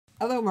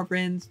Hello my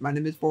friends, my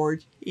name is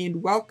Forge,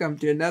 and welcome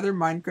to another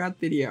Minecraft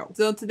video.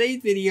 So in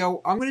today's video,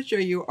 I'm going to show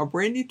you a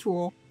brand new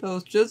tool that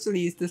was just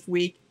released this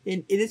week,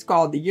 and it is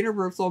called the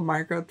Universal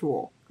Minecraft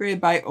Tool,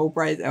 created by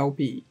Oprise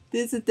LP.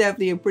 This is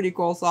definitely a pretty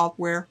cool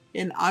software,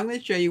 and I'm going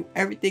to show you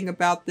everything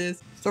about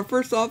this. So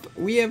first off,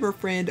 we have our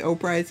friend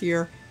Oprise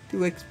here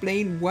to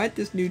explain what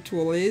this new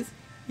tool is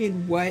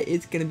and what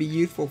it's going to be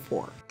useful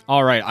for.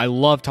 All right, I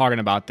love talking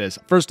about this.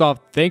 First off,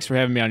 thanks for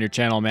having me on your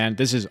channel, man.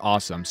 This is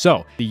awesome.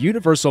 So, the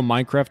Universal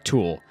Minecraft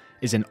Tool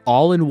is an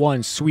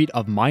all-in-one suite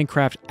of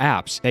Minecraft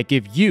apps that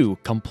give you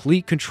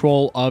complete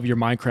control of your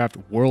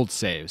Minecraft world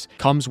saves.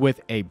 Comes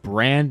with a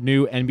brand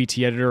new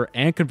NBT Editor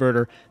and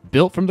Converter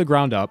built from the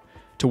ground up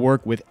to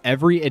work with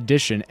every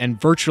edition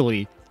and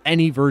virtually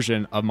any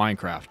version of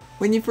Minecraft.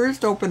 When you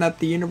first open up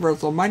the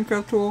Universal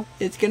Minecraft Tool,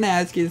 it's going to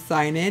ask you to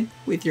sign in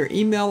with your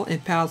email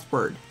and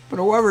password. But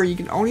however, you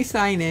can only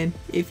sign in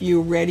if you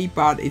already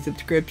bought a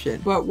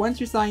subscription. But once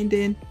you're signed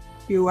in,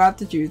 you have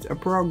to choose a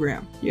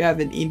program. You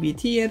have an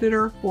NBT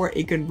Editor or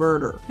a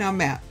Converter. Now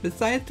Matt,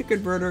 besides the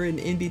Converter and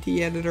NBT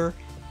Editor,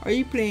 are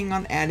you planning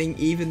on adding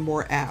even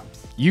more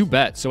apps? You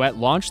bet. So at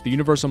launch, the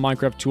Universal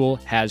Minecraft Tool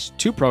has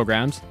two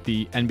programs,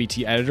 the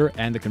NBT Editor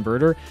and the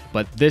Converter,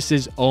 but this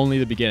is only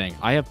the beginning.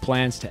 I have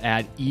plans to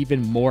add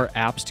even more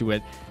apps to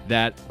it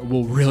that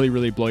will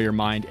really blow your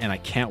mind, and I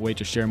can't wait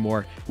to share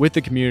more with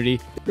the community.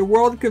 The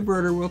World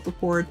Converter will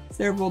support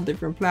several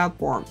different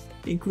platforms,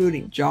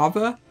 including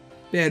Java,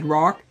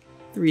 Bedrock,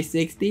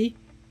 360,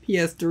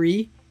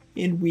 PS3,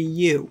 and Wii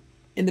U.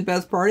 And the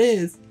best part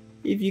is,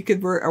 if you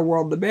convert a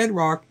world to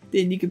Bedrock,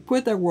 then you can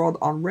put that world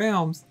on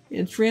Realms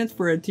and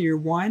transfer it to your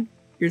One,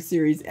 your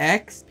Series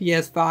X,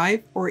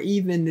 PS5, or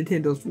even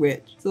Nintendo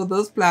Switch. So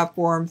those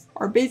platforms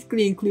are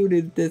basically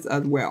included in this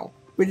as well,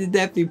 which is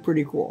definitely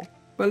pretty cool.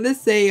 But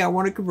let's say I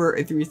want to convert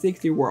a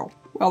 360 world.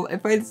 Well,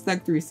 if I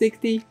select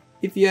 360,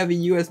 if you have a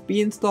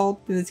USB installed,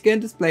 then it's going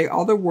to display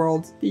all the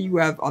worlds that you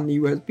have on the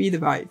USB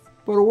device.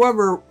 But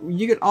however,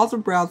 you can also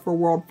browse for a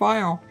world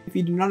file if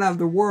you do not have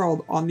the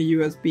world on the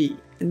USB.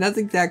 And that's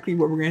exactly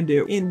what we're going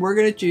to do. And we're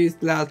going to choose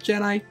The Last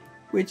Jedi,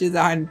 which is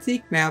a hide and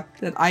seek map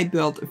that I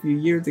built a few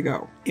years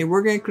ago. And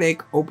we're going to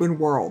click Open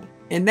World.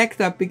 And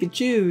next up, we can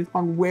choose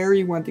on where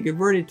you want to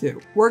convert it to.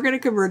 We're going to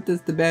convert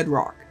this to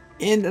Bedrock.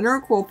 And another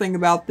cool thing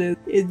about this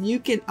is you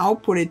can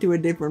output it to a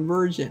different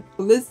version.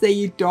 So let's say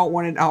you don't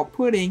want it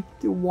outputting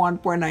to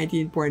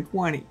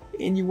 1.19.20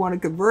 and you want to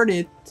convert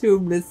it to,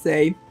 let's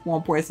say,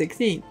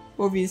 1.16.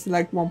 Well, if you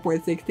select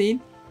 1.16,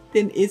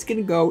 then it's going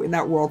to go in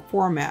that world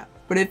format.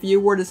 But if you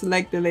were to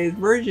select the latest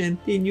version,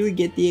 then you would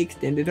get the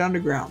extended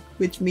underground,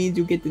 which means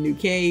you get the new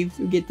caves,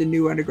 you get the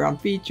new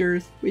underground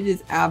features, which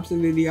is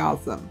absolutely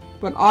awesome.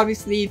 But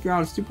obviously, if you're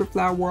on a super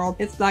flat world,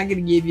 it's not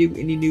going to give you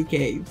any new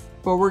caves.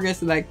 But we're going to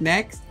select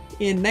next,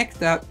 and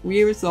next up,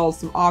 we resolve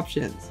some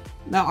options.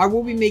 Now, I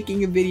will be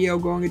making a video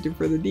going into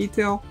further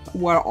detail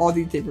on what all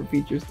these different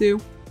features do,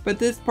 but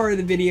this part of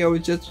the video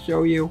is just to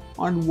show you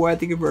on what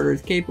the converter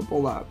is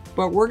capable of.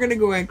 But we're going to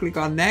go ahead and click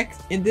on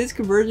next. In this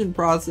conversion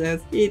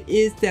process, it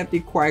is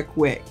definitely quite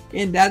quick.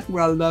 And that's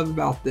what I love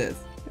about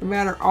this. No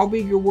matter how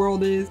big your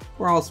world is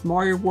or how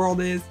small your world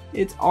is,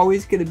 it's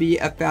always going to be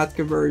a fast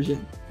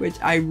conversion, which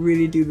I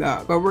really do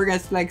love. But we're going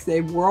to select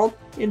Save World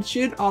and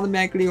should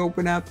automatically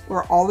open up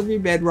where all of your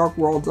Bedrock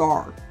worlds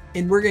are.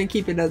 And we're going to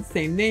keep it as the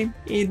same name,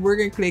 and we're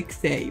going to click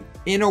Save.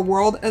 And our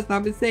world has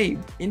not been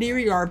saved. And here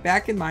we are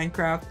back in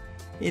Minecraft.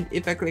 And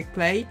if I click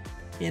play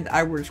and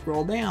I were to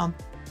scroll down,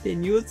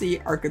 then you will see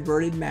our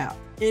converted map.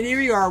 And here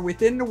we are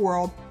within the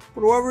world.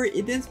 But however,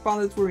 it didn't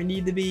spawn us where we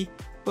need to be.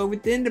 But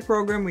within the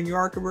program, when you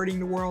are converting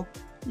the world,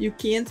 you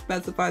can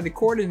specify the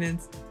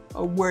coordinates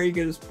of where you're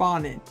going to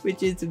spawn in,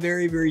 which is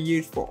very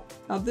useful.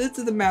 Now this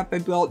is a map I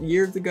built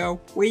years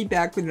ago, way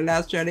back when The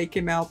Last Jedi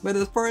came out, but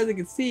as far as I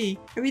can see,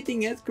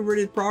 everything is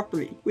converted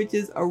properly, which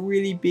is a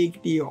really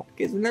big deal.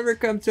 Because whenever it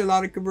comes to a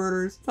lot of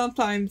converters,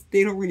 sometimes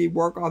they don't really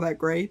work all that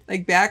great.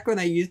 Like back when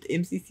I used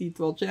MCC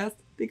tool chest,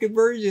 the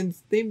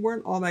conversions, they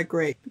weren't all that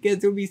great because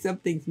there would be some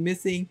things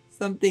missing,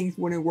 some things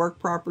wouldn't work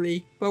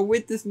properly. But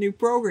with this new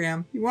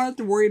program, you won't have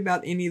to worry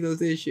about any of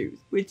those issues,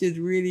 which is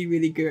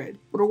really good.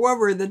 But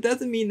however, that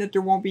doesn't mean that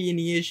there won't be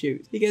any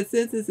issues, because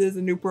since this is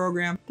a new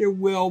program, there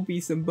will be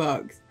some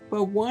bugs.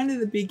 But one of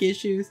the big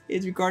issues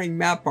is regarding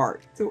map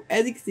art. So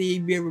as you can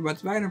see, we have a bunch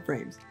of item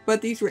frames,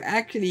 but these were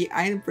actually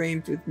item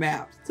frames with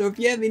maps. So if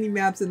you have any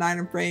maps and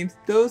item frames,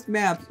 those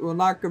maps will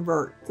not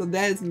convert. So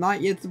that is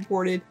not yet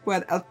supported,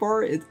 but as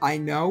far as I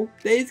know,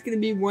 that is going to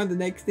be one of the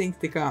next things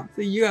to come.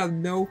 So you have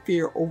no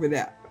fear over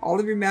that. All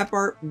of your map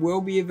art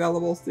will be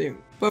available soon.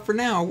 But for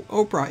now,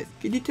 Oprise,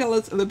 could you tell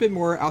us a little bit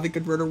more how the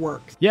converter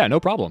works? Yeah, no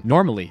problem.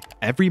 Normally,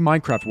 every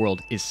Minecraft world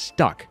is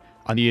stuck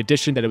on the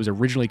edition that it was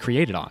originally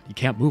created on. You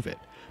can't move it.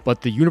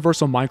 But the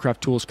Universal Minecraft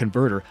Tools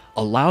Converter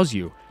allows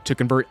you to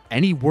convert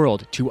any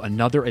world to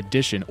another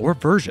edition or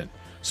version.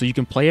 so you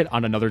can play it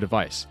on another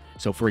device.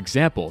 So for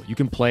example, you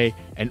can play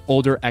an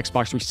older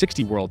Xbox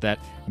 360 world that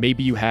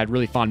maybe you had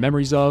really fond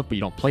memories of, but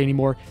you don't play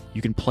anymore.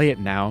 You can play it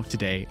now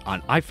today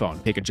on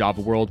iPhone. Take a Java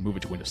world, move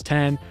it to Windows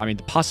 10. I mean,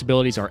 the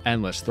possibilities are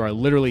endless. There are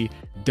literally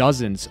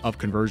dozens of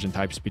conversion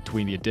types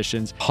between the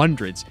editions,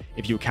 hundreds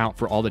if you account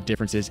for all the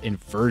differences in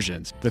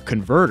versions. The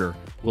converter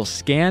will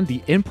scan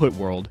the input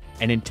world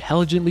and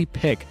intelligently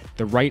pick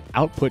the right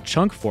output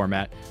chunk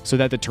format so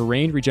that the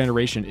terrain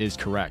regeneration is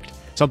correct,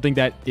 something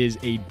that is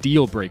a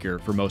deal breaker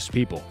for most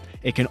people.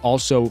 It can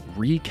also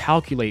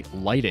recalculate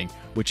lighting,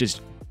 which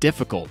is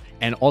difficult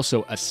and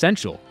also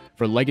essential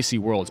for legacy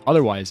worlds.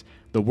 Otherwise,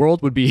 the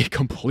world would be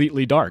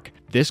completely dark.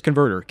 This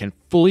converter can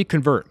fully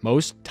convert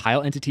most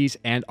tile entities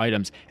and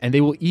items, and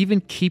they will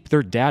even keep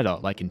their data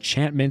like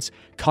enchantments,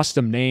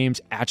 custom names,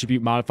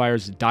 attribute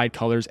modifiers, dyed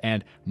colors,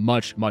 and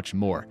much, much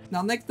more.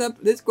 Now next up,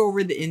 let's go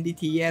over the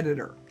Ndt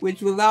Editor,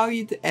 which will allow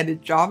you to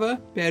edit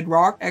Java,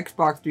 Bedrock,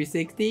 Xbox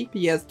 360,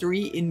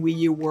 PS3, and Wii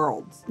U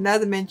worlds. And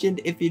as I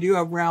mentioned, if you do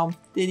have RAM,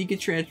 then you can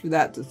transfer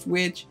that to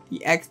Switch,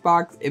 the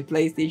Xbox, and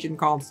PlayStation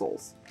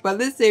consoles. But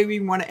let's say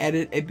we want to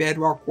edit a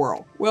Bedrock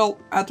world. Well,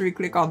 after we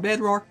click on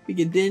Bedrock, we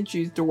can then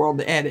choose the world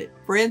to edit.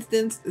 For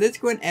instance, let's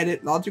go and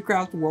edit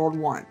Logicraft World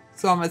 1.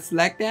 So I'm going to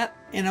select that,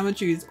 and I'm going to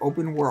choose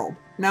Open World.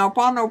 Now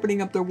upon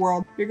opening up the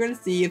world, you're going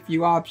to see a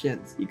few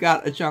options. You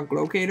got a chunk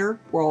locator,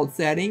 world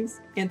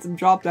settings, and some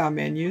drop down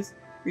menus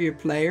for your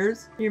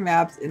players, your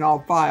maps, and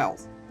all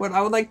files. But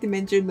I would like to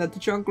mention that the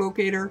chunk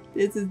locator,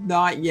 this is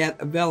not yet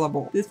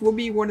available. This will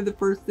be one of the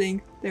first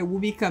things that will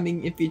be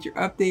coming in future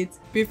updates.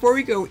 Before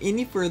we go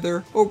any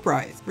further,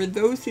 Prize, for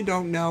those who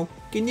don't know,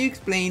 can you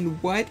explain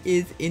what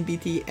is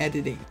NBT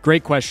editing?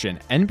 Great question.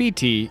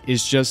 NBT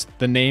is just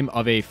the name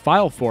of a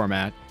file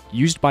format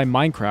used by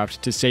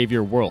Minecraft to save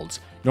your worlds.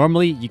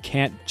 Normally, you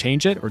can't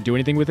change it or do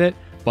anything with it,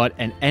 but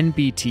an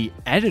NBT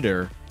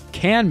editor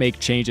can make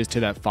changes to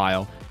that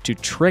file to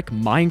trick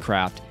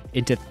Minecraft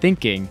into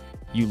thinking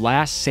you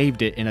last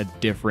saved it in a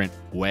different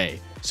way.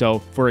 So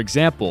for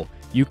example,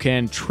 you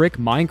can trick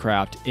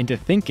Minecraft into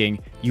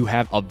thinking you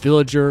have a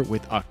villager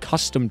with a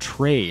custom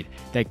trade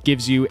that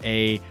gives you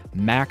a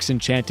max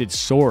enchanted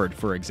sword,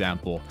 for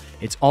example.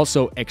 It's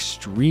also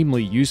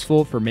extremely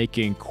useful for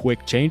making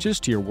quick changes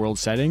to your world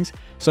settings,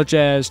 such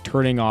as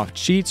turning off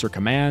cheats or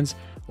commands,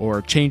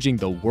 or changing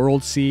the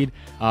world seed.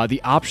 The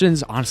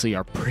options honestly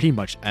are pretty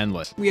much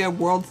endless. We have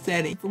world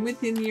setting. From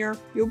within here,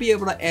 you'll be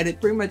able to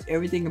edit pretty much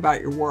everything about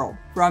your world.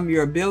 From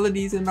your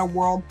abilities in the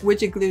world,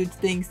 which includes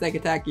things like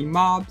attacking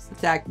mobs,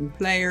 attacking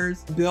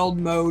players, build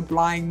mode,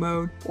 flying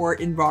mode, or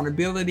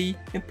invulnerability.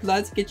 And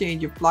plus you can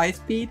change your fly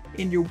speed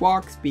and your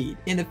walk speed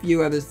and a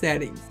few other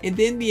settings. And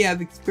then we have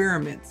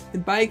experiments.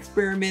 And by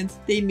experiments,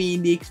 they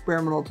mean the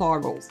experimental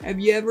toggles. Have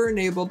you ever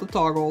enabled the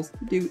toggles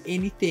to do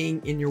anything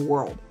in your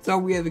world? So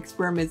we have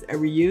experiments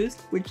ever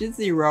used, which is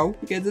 0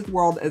 because this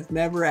world has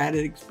never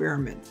added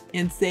experiments.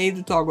 And save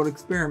the toggled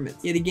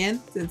experiments. Yet again,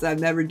 since I've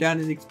never done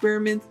an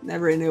experiment,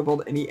 never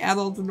enabled any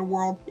add-ons in the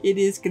world, it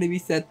is going to be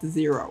set to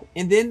 0.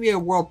 And then we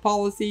have world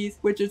policies,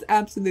 which is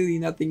absolutely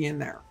nothing in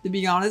there. To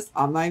be honest,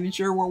 I'm not even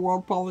sure what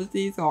world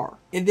policies are.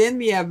 And then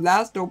we have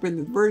last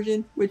opened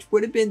version, which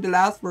would have been the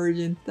last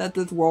version that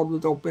this world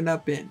was opened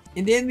up in.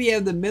 And then we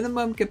have the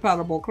minimum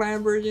compatible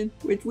clan version,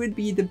 which would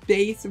be the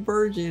base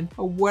version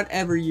of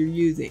whatever you're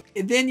using.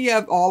 And then you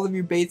have all of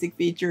your basic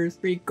features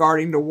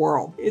regarding the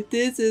world. If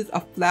this is a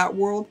flat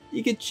world,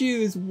 you can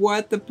choose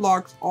what the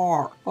blocks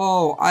are.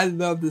 Oh, I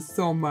love this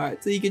so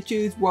much. So you can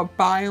choose what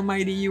biome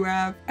ID you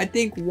have. I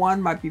think one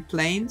might be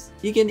plains.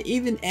 You can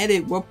even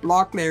edit what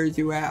block layers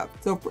you have.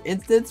 So for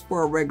instance,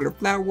 for a regular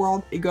flat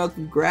world, it goes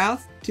from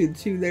grass to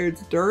 2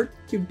 layers of dirt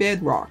to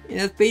bedrock, and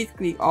that's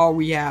basically all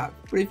we have.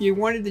 But if you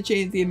wanted to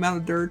change the amount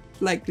of dirt,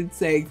 like let's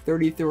say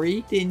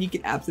 33, then you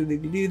can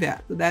absolutely do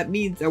that. So that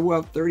means that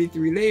we'll have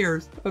 33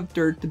 layers of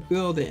dirt to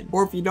build in.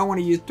 Or if you don't want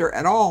to use dirt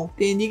at all,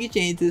 then you can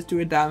change this to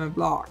a diamond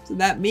block. So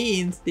that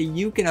means that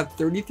you can have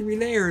 33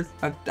 layers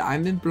of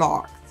diamond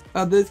blocks.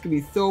 Oh, this could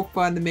be so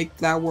fun to make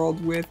flat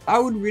worlds with. I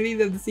would really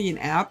love to see an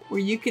app where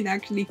you can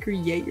actually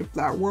create your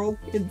flat world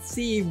and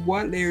see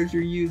what layers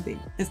you're using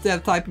instead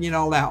of typing it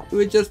all out. It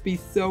would just be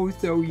so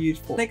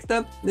useful. Next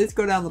up, let's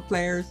go down to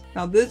players.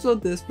 Now this will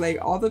display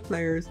all the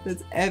players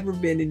that's ever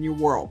been in your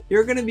world.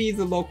 You're going to be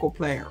the local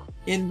player.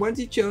 And once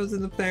you've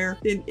chosen the player,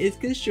 then it's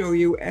going to show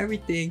you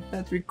everything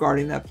that's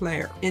regarding that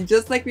player. And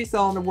just like we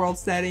saw in the world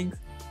settings,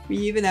 we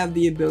even have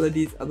the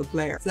abilities of the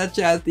player, such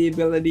as the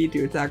ability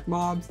to attack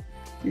mobs,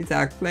 to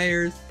attack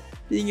players,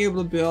 being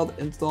able to build,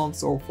 and so on and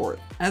so forth.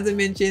 As I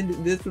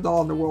mentioned, this was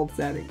all in the world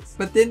settings.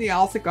 But then we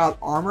also got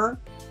armor,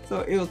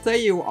 so it will tell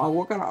you on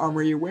what kind of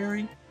armor you're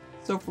wearing.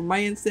 So for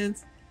my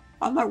instance,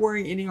 I'm not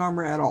wearing any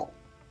armor at all.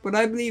 But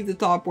I believe the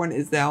top one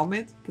is the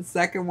helmet, the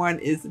second one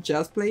is the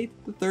chest plate,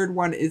 the third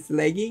one is the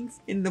leggings,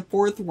 and the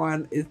fourth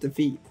one is the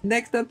feet.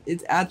 Next up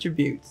is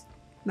attributes.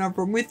 Now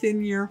from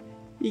within here,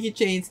 you can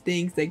change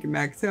things like your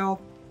max health,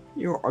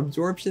 your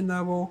absorption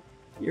level,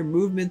 your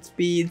movement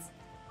speeds,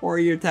 or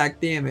your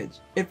attack damage.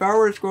 If I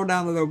were to scroll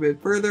down a little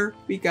bit further,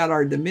 we got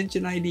our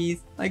dimension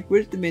IDs, like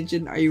which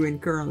dimension are you in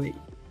currently.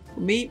 For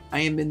me, I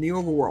am in the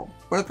overworld.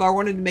 But if I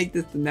wanted to make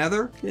this the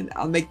nether, then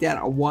I'll make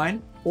that a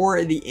 1, or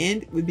at the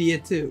end would be a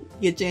 2.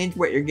 You can change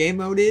what your game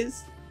mode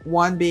is,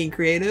 1 being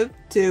creative,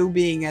 2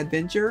 being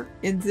adventure,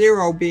 and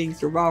 0 being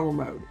survival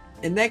mode.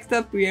 And next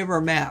up we have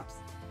our maps.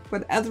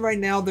 But as of right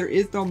now there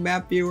is no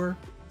map viewer,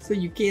 so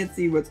you can't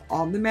see what's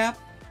on the map,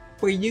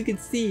 but you can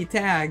see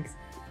tags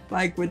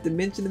like what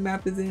dimension the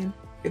map is in,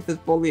 if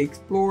it's fully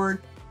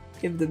explored,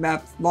 if the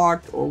map's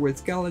locked or what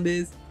scale it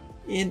is,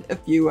 and a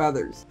few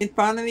others. And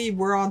finally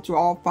we're on to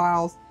all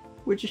files,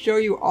 which will show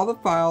you all the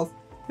files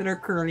that are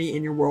currently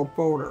in your world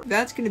folder.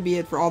 That's going to be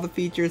it for all the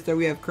features that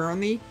we have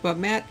currently, but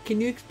Matt, can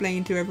you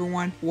explain to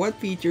everyone what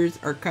features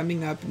are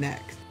coming up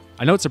next?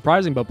 I know it's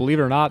surprising, but believe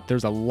it or not,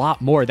 there's a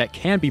lot more that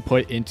can be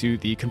put into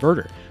the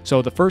converter.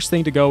 So the first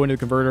thing to go into the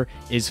converter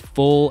is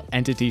full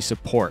entity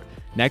support.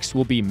 Next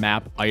will be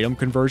map item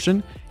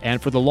conversion.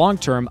 And for the long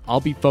term,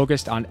 I'll be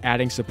focused on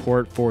adding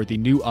support for the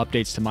new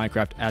updates to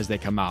Minecraft as they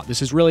come out.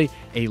 This is really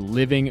a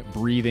living,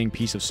 breathing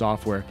piece of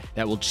software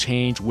that will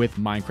change with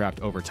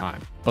Minecraft over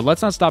time. But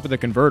let's not stop at the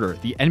converter.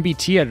 The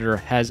NBT Editor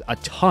has a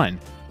ton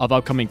of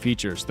upcoming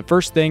features. The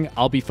first thing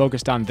I'll be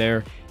focused on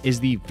there is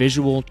the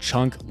visual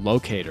chunk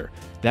locator.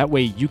 That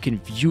way you can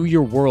view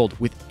your world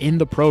within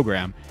the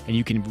program and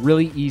you can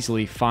really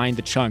easily find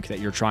the chunk that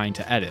you're trying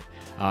to edit.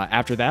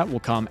 After that will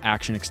come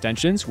action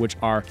extensions, which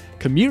are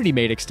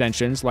community-made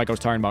extensions like I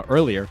was talking about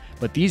earlier,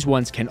 but these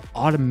ones can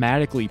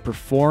automatically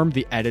perform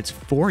the edits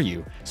for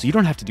you, so you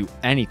don't have to do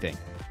anything.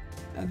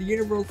 Now, the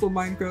Universal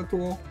Minecraft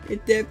tool,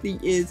 it definitely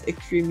is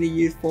extremely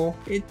useful.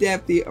 It's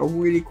definitely a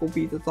really cool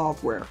piece of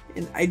software,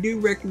 and I do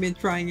recommend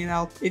trying it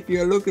out if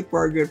you're looking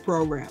for a good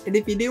program. And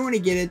if you do want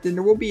to get it, then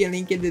there will be a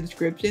link in the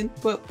description,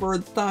 but for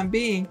the time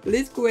being,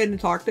 let's go ahead and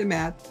talk to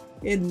Matt.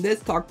 And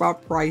let's talk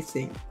about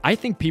pricing. I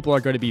think people are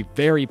going to be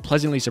very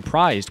pleasantly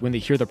surprised when they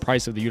hear the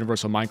price of the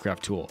Universal Minecraft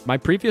tool. My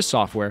previous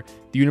software,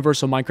 the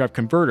Universal Minecraft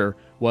Converter,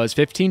 was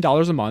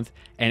 $15 a month,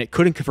 and it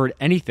couldn't convert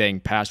anything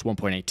past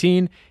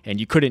 1.18,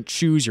 and you couldn't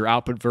choose your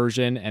output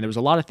version, and there was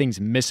a lot of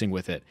things missing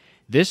with it.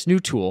 This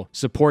new tool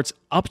supports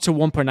up to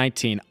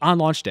 1.19 on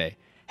launch day,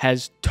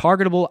 has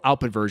targetable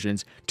output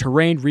versions,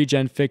 terrain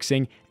regen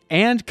fixing,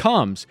 and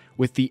comes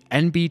with the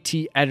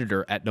NBT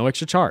Editor at no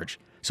extra charge.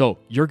 So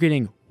you're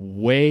getting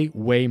way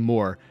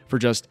more for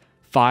just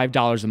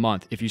 $5 a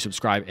month if you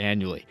subscribe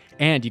annually,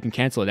 and you can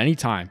cancel at any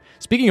time.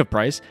 Speaking of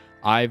price,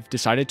 I've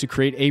decided to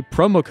create a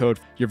promo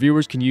code. Your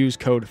viewers can use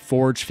code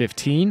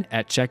FORGE15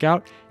 at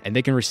checkout, and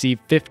they can receive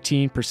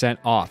 15%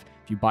 off.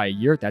 If you buy a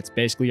year, that's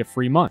basically a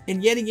free month.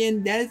 And yet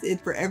again, that is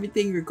it for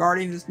everything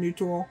regarding this new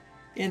tool.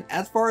 And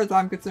as far as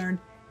I'm concerned,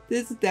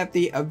 this is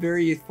definitely a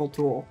very useful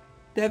tool.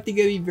 Definitely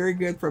going to be very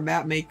good for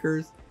map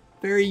makers,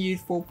 very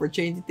useful for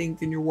changing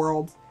things in your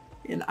worlds,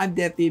 and I'm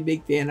definitely a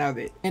big fan of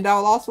it. And I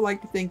would also like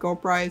to thank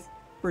GoPrize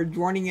for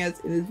joining us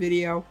in this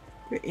video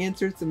to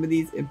answer some of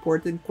these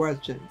important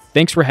questions.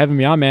 Thanks for having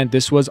me on, man.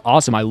 This was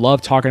awesome. I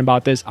love talking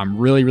about this. I'm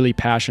really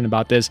passionate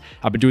about this.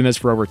 I've been doing this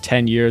for over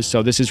 10 years,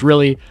 so this is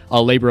really a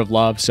labor of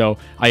love. So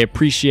I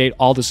appreciate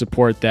all the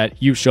support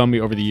that you've shown me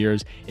over the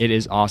years. It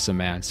is awesome,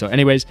 man. So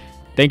anyways,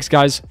 thanks,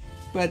 guys.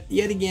 But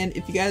yet again,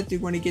 if you guys do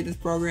want to get this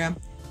program,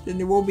 then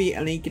there will be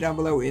a link down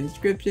below in the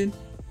description.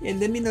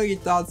 And let me know your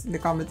thoughts in the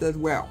comments as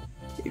well.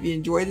 If you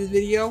enjoyed this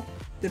video,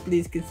 then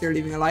please consider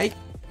leaving a like,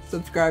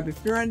 subscribe if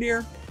you're new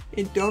here,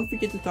 and don't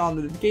forget to turn on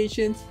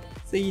notifications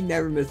so you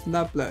never miss an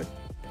upload.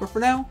 But for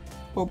now,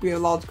 hope you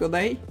have a logical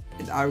day,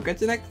 and I will catch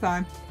you next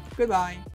time. Goodbye.